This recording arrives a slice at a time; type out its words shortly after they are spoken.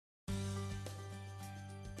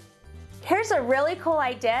Here's a really cool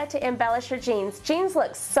idea to embellish your jeans. Jeans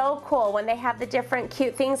look so cool when they have the different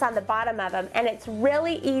cute things on the bottom of them, and it's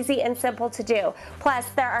really easy and simple to do. Plus,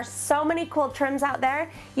 there are so many cool trims out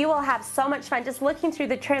there. You will have so much fun just looking through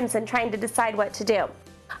the trims and trying to decide what to do.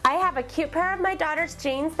 I have a cute pair of my daughter's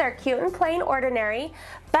jeans. They're cute and plain ordinary,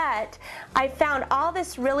 but I found all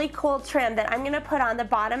this really cool trim that I'm going to put on the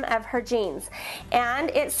bottom of her jeans. And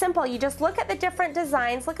it's simple. You just look at the different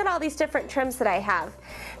designs. Look at all these different trims that I have.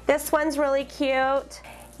 This one's really cute.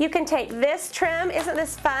 You can take this trim. Isn't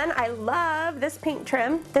this fun? I love this pink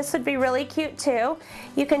trim. This would be really cute too.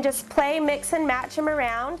 You can just play, mix and match them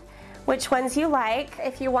around, which ones you like.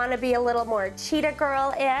 If you want to be a little more cheetah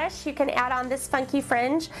girl-ish, you can add on this funky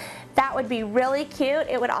fringe. That would be really cute.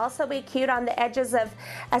 It would also be cute on the edges of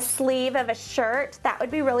a sleeve of a shirt. That would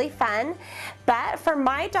be really fun. But for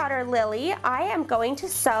my daughter Lily, I am going to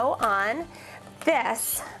sew on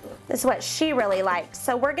this. This is what she really likes.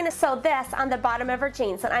 So we're going to sew this on the bottom of her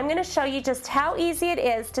jeans, and I'm going to show you just how easy it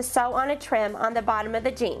is to sew on a trim on the bottom of the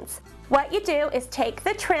jeans. What you do is take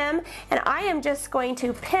the trim, and I am just going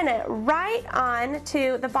to pin it right on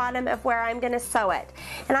to the bottom of where I'm going to sew it.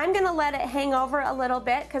 And I'm going to let it hang over a little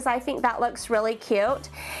bit because I think that looks really cute.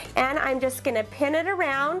 And I'm just going to pin it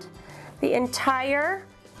around the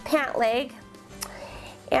pant leg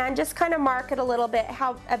and just kind of mark it a little bit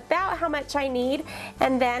about how much I need,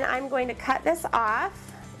 and then I'm going to cut this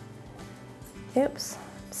off. Oops,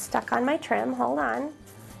 stuck on my trim, hold on.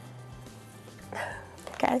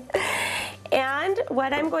 Okay, and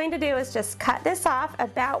what I'm going to do is just cut this off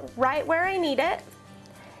about right where I need it.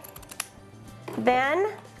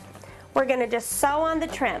 Then we're going to just sew on the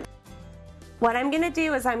trim. What I'm going to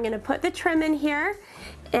do is I'm going to put the trim in here,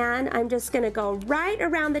 and I'm just going to go right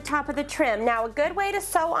around the top of the trim. Now, a good way to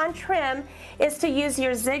sew on trim is to use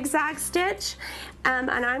your zigzag stitch,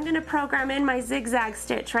 and I'm going to program in my zigzag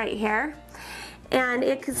stitch right here. And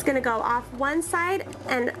it's going to go off one side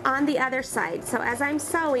and on the other side. So as I'm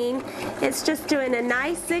sewing, it's just doing a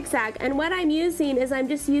nice zigzag. And what I'm using is I'm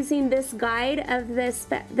just using this guide of this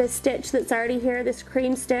stitch that's already here, this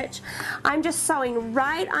cream stitch. I'm just sewing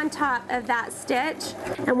right on top of that stitch.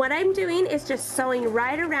 And what I'm doing is just sewing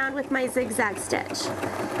right around with my zigzag stitch.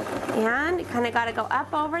 And you kind of got to go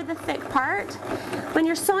up over the thick part. When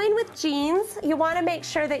you're sewing with jeans, you want to make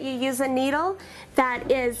sure that you use a needle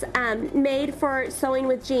that is made for sewing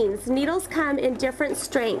with jeans. Needles come in different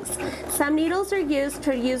strengths. Some needles are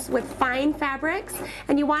used with fine fabrics,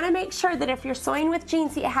 and you want to make sure that if you're sewing with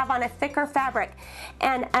jeans that you have on a thicker fabric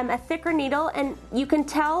and a thicker needle, and you can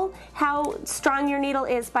tell how strong your needle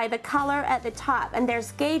is by the color at the top, and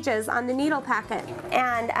there's gauges on the needle packet,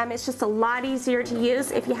 and it's just a lot easier to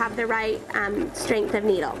use if you have the right strength of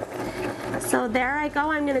needle. So there I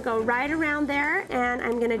go. I'm going to go right around there, and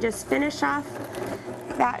I'm going to just finish off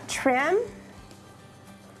that trim.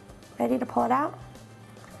 Ready to pull it out?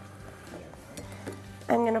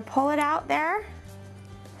 I'm going to pull it out there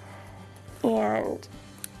and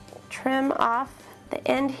trim off the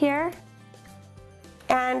end here.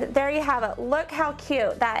 And there you have it. Look how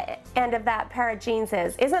cute that end of that pair of jeans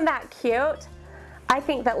is. Isn't that cute? I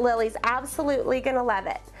think that Lily's absolutely going to love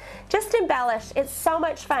it. Just embellish. It's so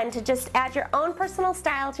much fun to just add your own personal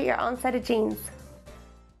style to your own set of jeans.